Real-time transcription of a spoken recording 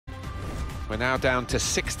We're now down to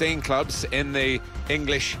 16 clubs in the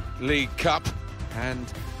English League Cup, and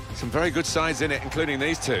some very good sides in it, including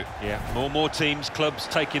these two. Yeah, more teams, clubs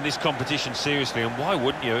taking this competition seriously, and why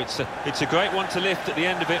wouldn't you? It's a great one to lift at the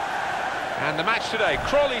end of it. And the match today,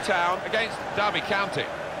 Crawley Town against Derby County.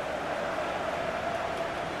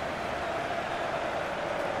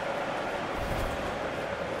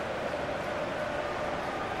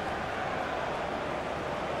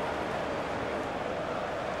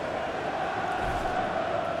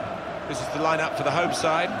 This is the lineup for the home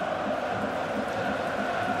side.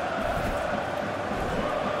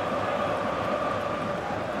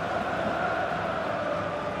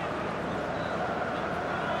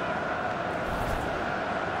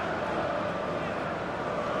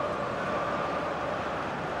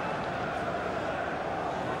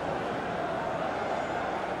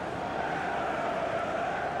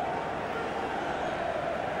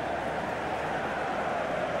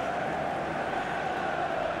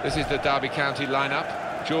 This is the Derby County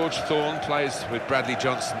lineup. George Thorne plays with Bradley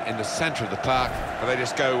Johnson in the centre of the park, and they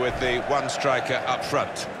just go with the one striker up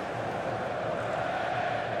front.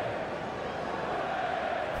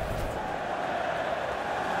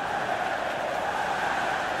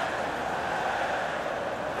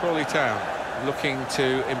 Crawley Town looking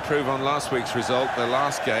to improve on last week's result, their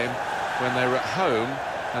last game, when they were at home,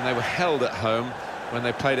 and they were held at home when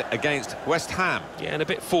they played it against West Ham. Yeah, and a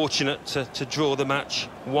bit fortunate to draw the match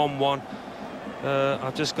 1-1.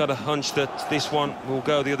 I've just got a hunch that this one will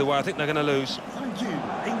go the other way. I think they're going to lose. Thank you.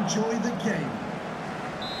 Enjoy the game.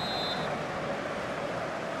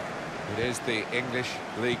 It is the English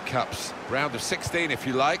League Cup's round of 16, if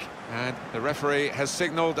you like, and the referee has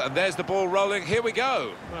signalled, and there's the ball rolling. Here we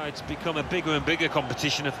go. Well, it's become a bigger and bigger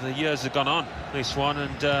competition as the years have gone on, this one,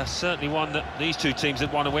 and certainly one that these two teams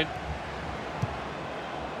would want to win.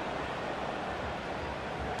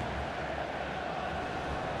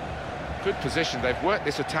 Good position. They've worked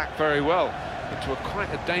this attack very well into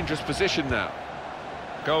quite a dangerous position now.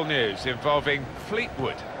 Goal news involving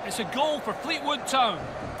Fleetwood. It's a goal for Fleetwood Town.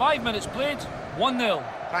 5 minutes played, 1-0.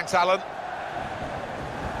 Thanks, Alan.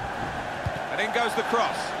 And in goes the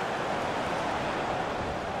cross.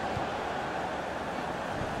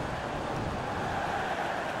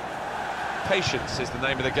 Patience is the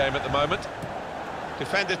name of the game at the moment.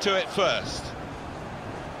 Defender to it first.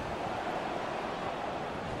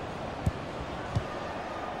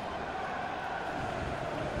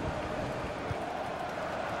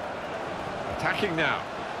 Attacking now.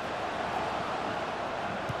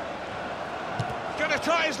 He's going to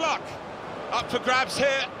try his luck. Up for grabs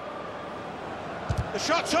here. The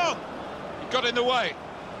shot's on. He got in the way.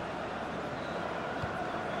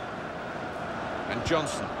 And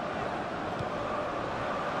Johnson.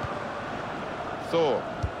 Thor.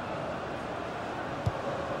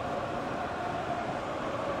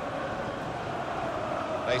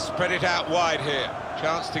 They spread it out wide here.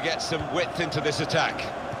 Chance to get some width into this attack.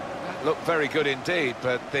 Looked very good indeed,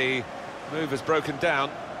 but the move has broken down.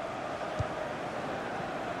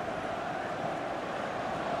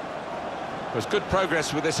 There's good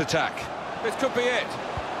progress with this attack. This could be it.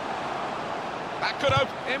 That could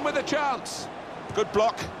open in with a chance. Good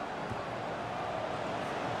block.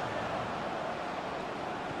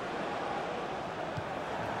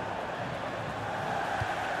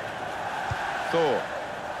 Thor.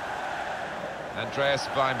 Andreas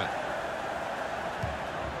Weimann.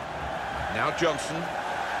 Now Johnson.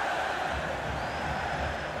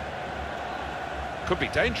 Could be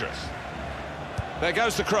dangerous. There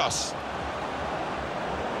goes the cross.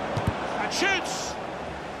 And shoots!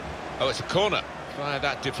 Oh, it's a corner. Via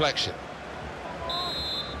that deflection.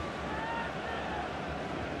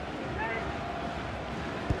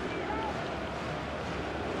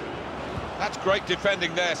 That's great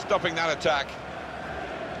defending there, stopping that attack.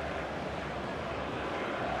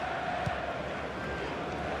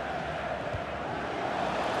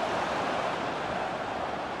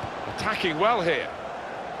 Attacking well here.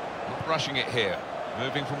 Not rushing it here.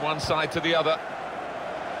 Moving from one side to the other.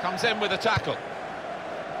 Comes in with a tackle.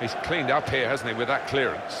 He's cleaned up here, hasn't he, with that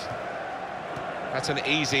clearance. That's an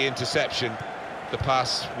easy interception. The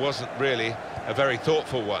pass wasn't really a very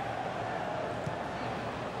thoughtful one.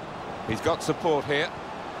 He's got support here.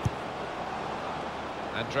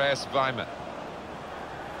 Andreas Weimann.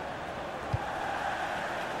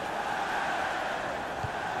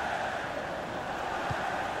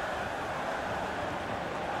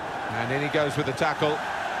 And in he goes with the tackle.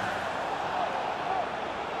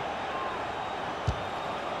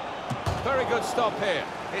 Very good stop here.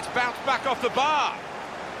 It's bounced back off the bar.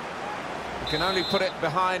 You can only put it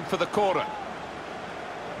behind for the corner.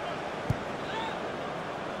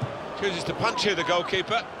 Chooses to punch here, the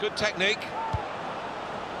goalkeeper. Good technique.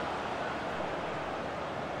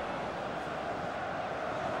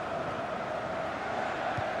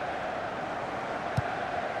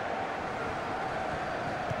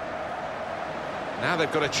 Now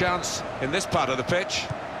they've got a chance in this part of the pitch.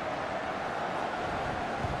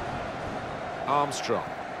 Armstrong.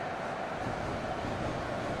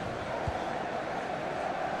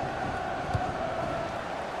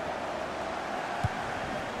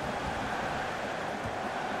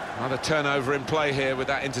 Another turnover in play here with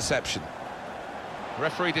that interception.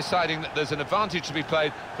 Referee deciding that there's an advantage to be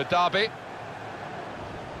played for Derby.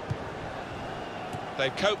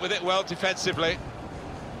 They've coped with it well defensively.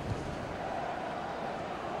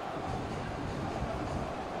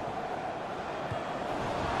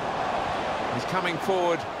 He's coming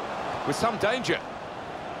forward with some danger.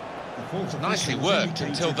 Nicely worked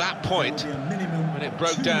until that point when it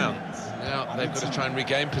broke down. Now they've got to try and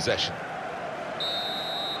regain possession.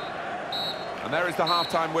 And there is the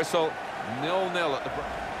half-time whistle, 0-0 at the break.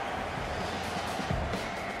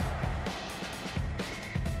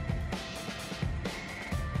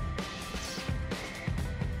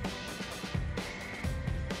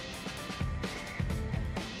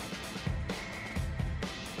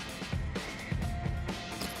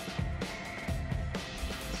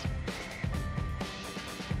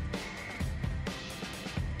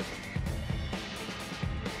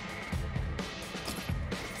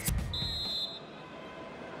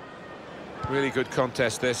 Really good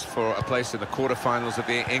contest this for a place in the quarter-finals of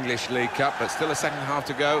the English League Cup, but still a second half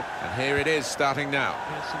to go, and here it is starting now.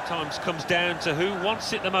 Yeah, sometimes comes down to who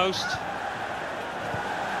wants it the most.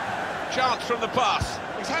 Chance from the pass.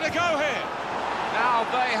 He's had a go here. Now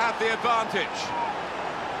they have the advantage.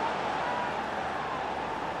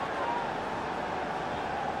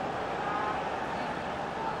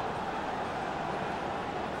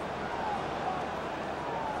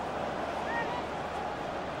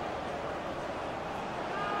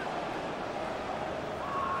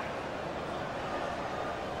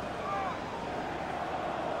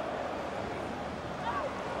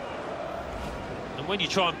 And when you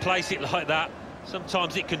try and place it like that,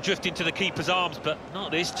 sometimes it can drift into the keeper's arms, but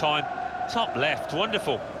not this time. Top left,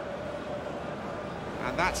 wonderful.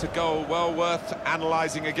 And that's a goal well worth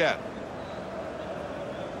analysing again.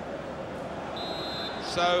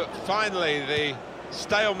 So finally the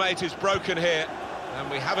stalemate is broken here,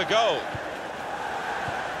 and we have a goal.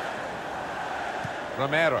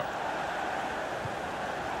 Romero.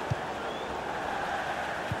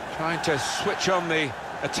 Trying to switch on the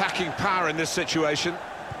attacking power in this situation.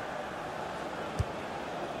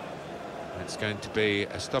 It's going to be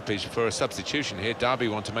a stoppage for a substitution here. Derby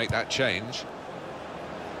want to make that change.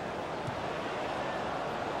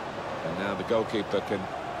 And now the goalkeeper can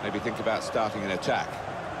maybe think about starting an attack.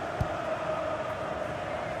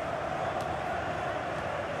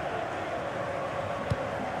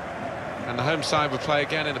 And the home side will play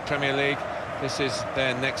again in the Premier League. This is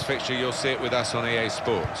their next fixture. You'll see it with us on EA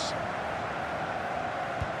Sports.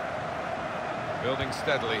 Building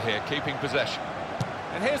steadily here, keeping possession.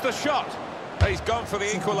 And here's the shot. He's gone for the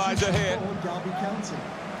equaliser here. Derby County.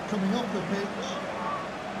 Coming off the pitch,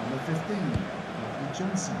 number 15, Matthew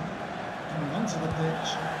Johnson. Coming onto the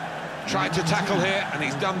pitch. Tried to tackle here, and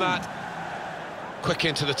he's done that. Quick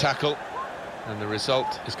into the tackle, and the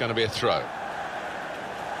result is going to be a throw.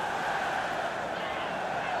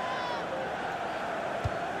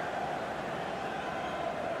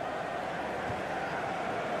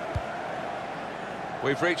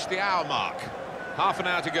 We've reached the hour mark. Half an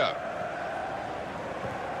hour to go.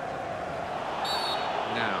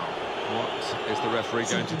 Now, what is the referee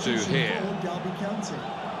going to do here?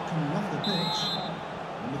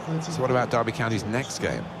 So what about Derby County's next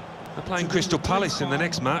game? They're playing Crystal Palace in the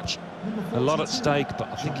next match. A lot at stake,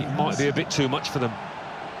 but I think it might be a bit too much for them.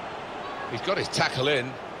 He's got his tackle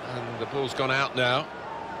in, and the ball's gone out now.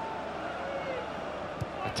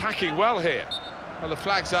 Attacking well here. Well, the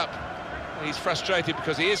flag's up. He's frustrated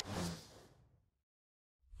because he is.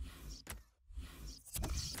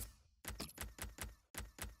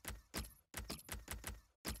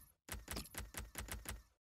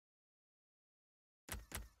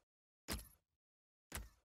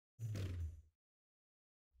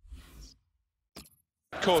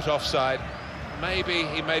 Caught offside. Maybe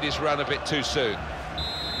he made his run a bit too soon.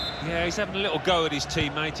 Yeah, he's having a little go at his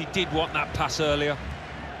teammate. He did want that pass earlier.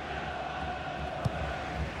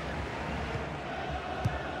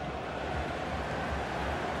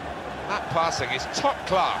 That passing is top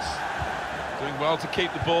class. Doing well to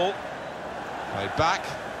keep the ball. Played back.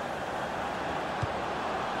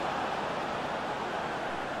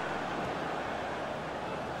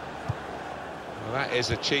 Well, that is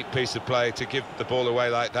a cheap piece of play to give the ball away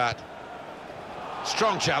like that.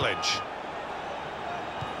 Strong challenge.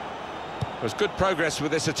 There's good progress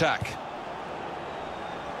with this attack.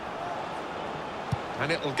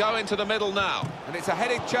 And it'll go into the middle now. And it's a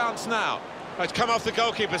headed chance now. It's come off the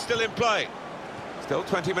goalkeeper, still in play. Still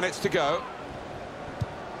 20 minutes to go.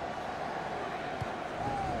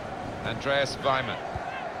 Andreas Weimann.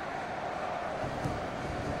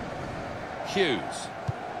 Hughes.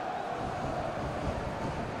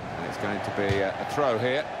 And it's going to be a throw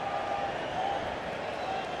here.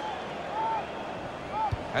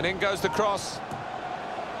 And in goes the cross.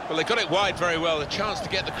 Well, they got it wide very well, a chance to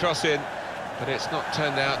get the cross in, but it's not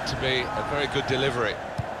turned out to be a very good delivery.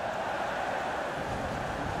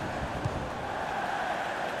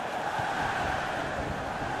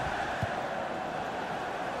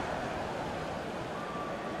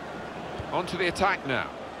 On to the attack now.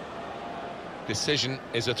 Decision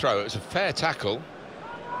is a throw. It was a fair tackle.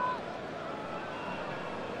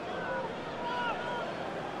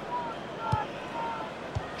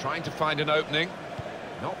 Trying to find an opening.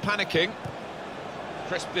 Not panicking.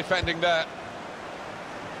 Crisp defending there.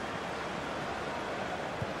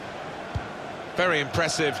 Very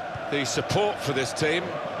impressive, the support for this team.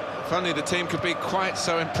 If only the team could be quite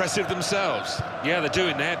so impressive themselves. Yeah, they're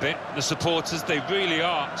doing their bit, the supporters, they really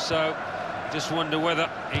are. So, just wonder whether...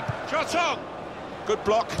 Shot on! Good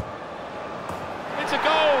block. It's a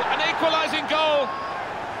goal, an equalising goal.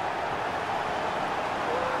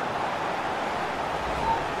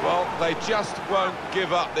 Well, they just won't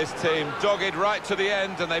give up, this team. Dogged right to the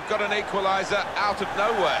end, and they've got an equaliser out of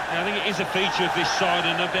nowhere. Yeah, I think it is a feature of this side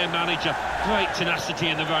and of their manager. Great tenacity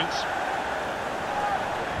in the ranks.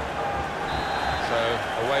 So,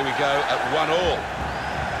 away we go at 1-1.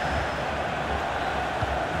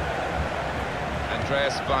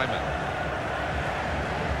 Andreas Weimann.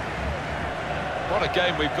 What a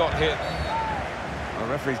game we've got here. The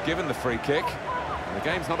referee's given the free kick. And the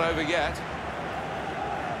game's not over yet.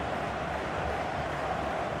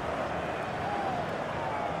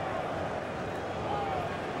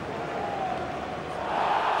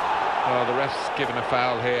 Oh, the ref's given a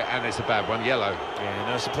foul here, and it's a bad one, yellow.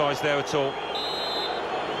 Yeah, no surprise there at all.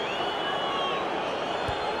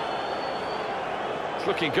 It's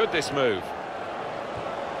looking good, this move.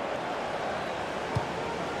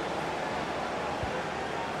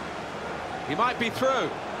 He might be through.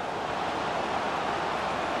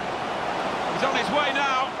 He's on his way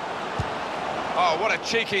now. Oh, what a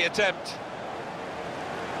cheeky attempt.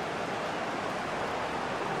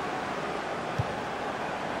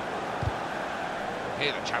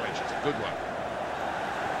 Here the challenge is a good one.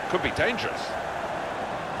 Could be dangerous.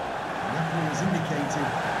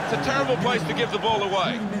 It's a terrible place to give the ball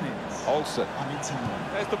away. Olsen.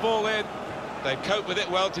 There's the ball in. They've coped with it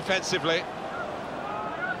well defensively.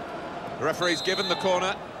 The referee's given the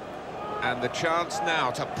corner. And the chance now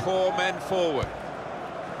to pour men forward.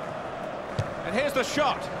 And here's the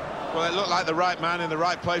shot. Well, it looked like the right man in the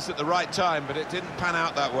right place at the right time, but it didn't pan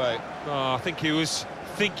out that way. Oh, I think he was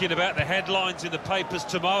thinking about the headlines in the papers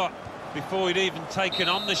tomorrow before he'd even taken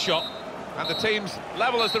on the shot. And the team's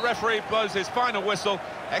level as the referee blows his final whistle.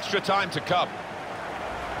 Extra time to come.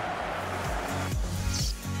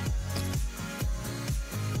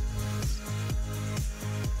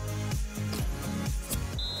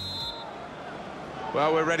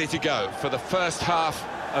 Well, we're ready to go for the first half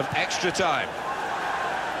of extra time.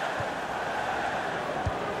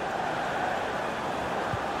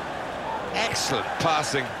 Excellent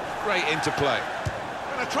passing, great interplay.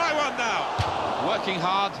 Gonna try one now. Working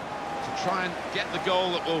hard to try and get the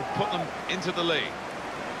goal that will put them into the lead.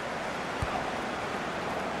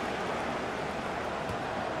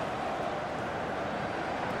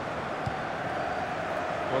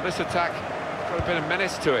 Well, this attack got a bit of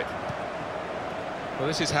menace to it. Well,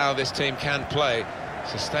 this is how this team can play.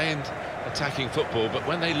 Sustained attacking football, but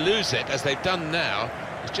when they lose it, as they've done now,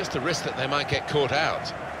 it's just a risk that they might get caught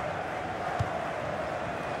out.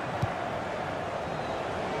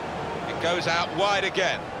 Goes out wide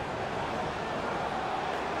again.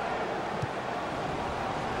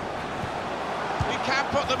 We can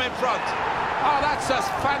put them in front. Oh, that's a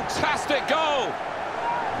fantastic goal.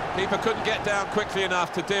 Keeper couldn't get down quickly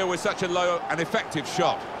enough to deal with such a low and effective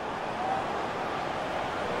shot.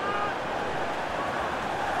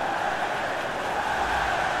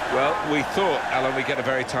 Well, we thought, Alan, we'd get a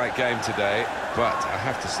very tight game today, but I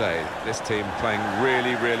have to say, this team playing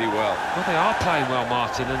really, really well. Well, they are playing well,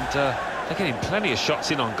 Martin, and they're getting plenty of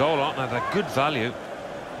shots in on goal, aren't they? They're good value.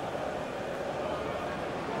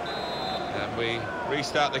 And we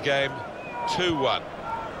restart the game 2-1.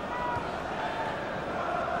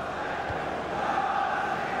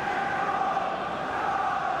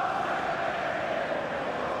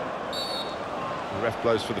 The ref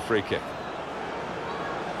blows for the free kick.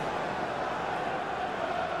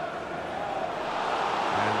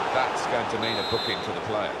 And that's going to mean a booking for the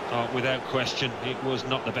player. Oh, without question, it was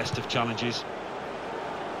not the best of challenges.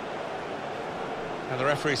 And the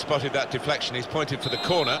referee spotted that deflection. He's pointed for the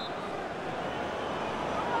corner.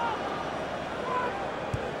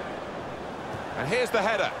 And here's the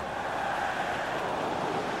header.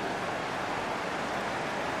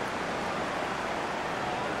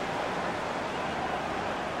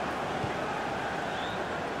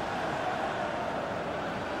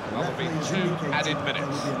 Well, there'll be 2 added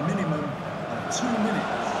minutes. There will be a minimum of 2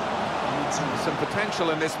 minutes. Some potential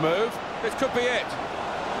in this move. This could be it.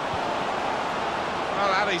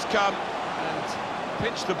 Well, Ali's come and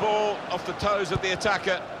pinched the ball off the toes of the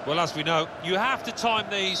attacker. Well, as we know, you have to time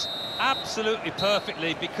these absolutely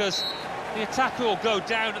perfectly because the attacker will go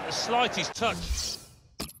down at the slightest touch.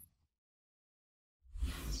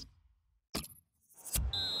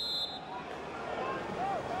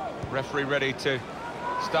 Referee ready to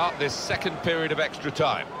start this second period of extra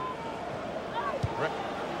time.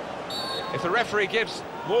 If the referee gives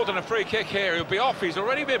more than a free kick here, he'll be off. He's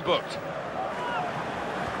already been booked.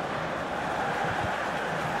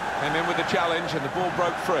 Came in with the challenge and the ball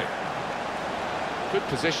broke free. Good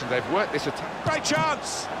position, they've worked this attack. Great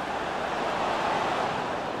chance!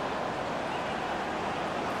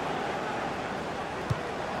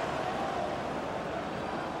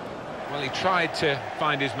 Well, he tried to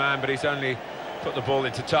find his man, but he's only put the ball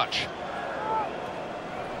into touch.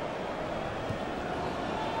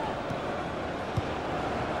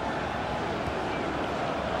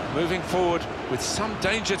 Moving forward with some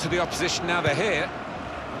danger to the opposition now they're here.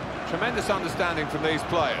 Tremendous understanding from these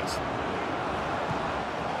players.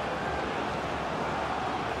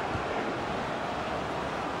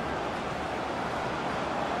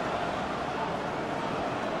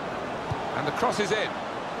 And the cross is in.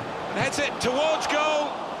 And heads it towards goal.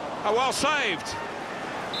 Oh, well saved.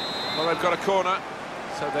 Well, they've got a corner,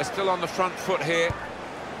 so they're still on the front foot here.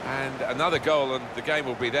 And another goal, and the game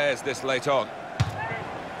will be theirs this late on.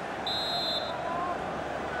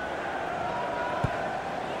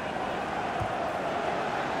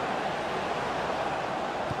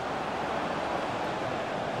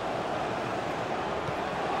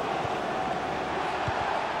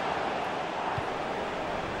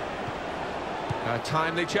 A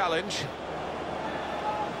timely challenge.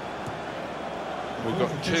 We've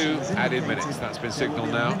got 2 added minutes, that's been signalled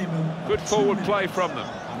now. Good forward play from them.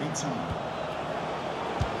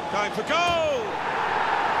 Going for goal!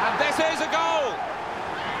 And this is a goal!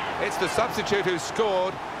 It's the substitute who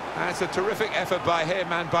scored, and it's a terrific effort by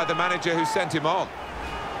him and by the manager who sent him on.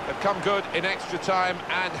 They've come good in extra time,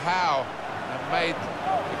 and how? And made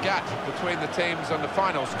the gap between the teams on the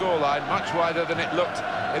final scoreline much wider than it looked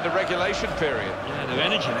in the regulation period. Yeah, their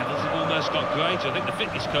energy levels have almost got greater. I think the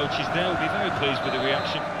fitness coaches there will be very pleased with the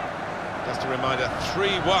reaction. Just a reminder,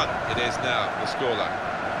 3-1 it is now, the scoreline.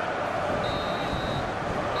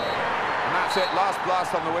 And that's it, last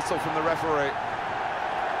blast on the whistle from the referee.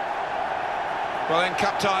 Well, in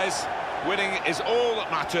cup ties, winning is all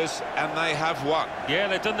that matters, and they have won. Yeah,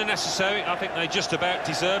 they've done the necessary. I think they just about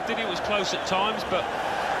deserved it. It was close at times, but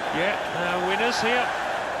yeah, winners here.